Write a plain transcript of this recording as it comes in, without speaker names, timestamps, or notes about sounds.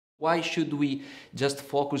Why should we just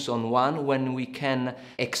focus on one when we can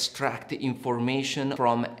extract information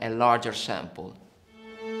from a larger sample?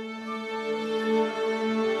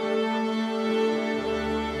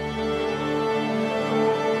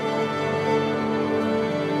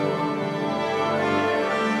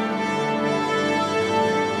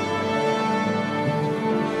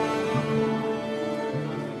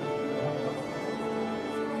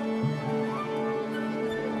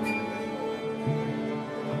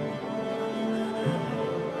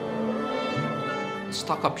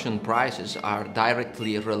 Stock option prices are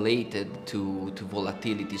directly related to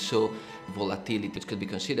volatility, so volatility, which could be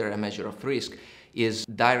considered a measure of risk, is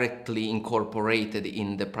directly incorporated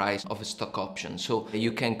in the price of a stock option. So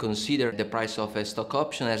you can consider the price of a stock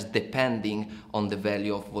option as depending on the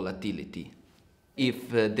value of volatility. If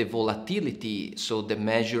the volatility, so the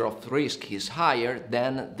measure of risk, is higher,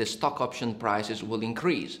 then the stock option prices will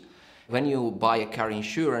increase. When you buy a car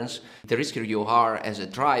insurance, the riskier you are as a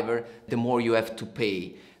driver, the more you have to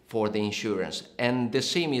pay for the insurance. And the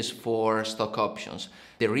same is for stock options.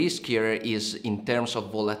 The riskier is in terms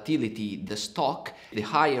of volatility the stock, the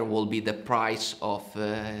higher will be the price of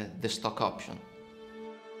the stock option.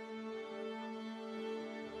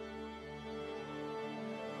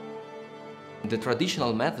 The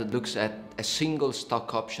traditional method looks at a single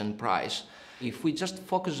stock option price. If we just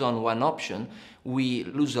focus on one option, we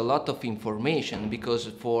lose a lot of information because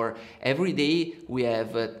for every day we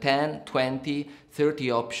have 10, 20,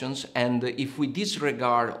 30 options, and if we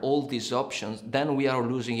disregard all these options, then we are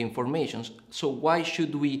losing information. So why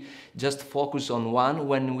should we just focus on one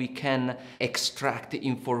when we can extract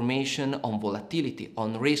information on volatility,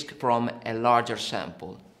 on risk from a larger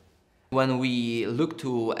sample? When we look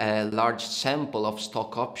to a large sample of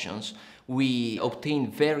stock options, we obtain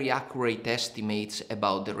very accurate estimates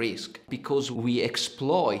about the risk because we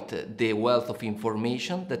exploit the wealth of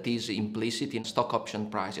information that is implicit in stock option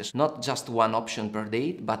prices. Not just one option per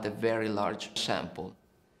day, but a very large sample.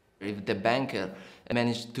 If the banker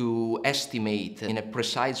managed to estimate in a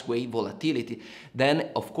precise way volatility,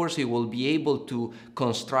 then of course he will be able to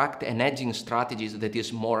construct an hedging strategy that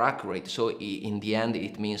is more accurate. So in the end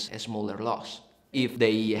it means a smaller loss. If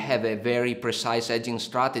they have a very precise hedging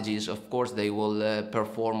strategies, of course they will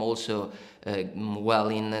perform also well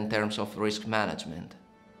in terms of risk management.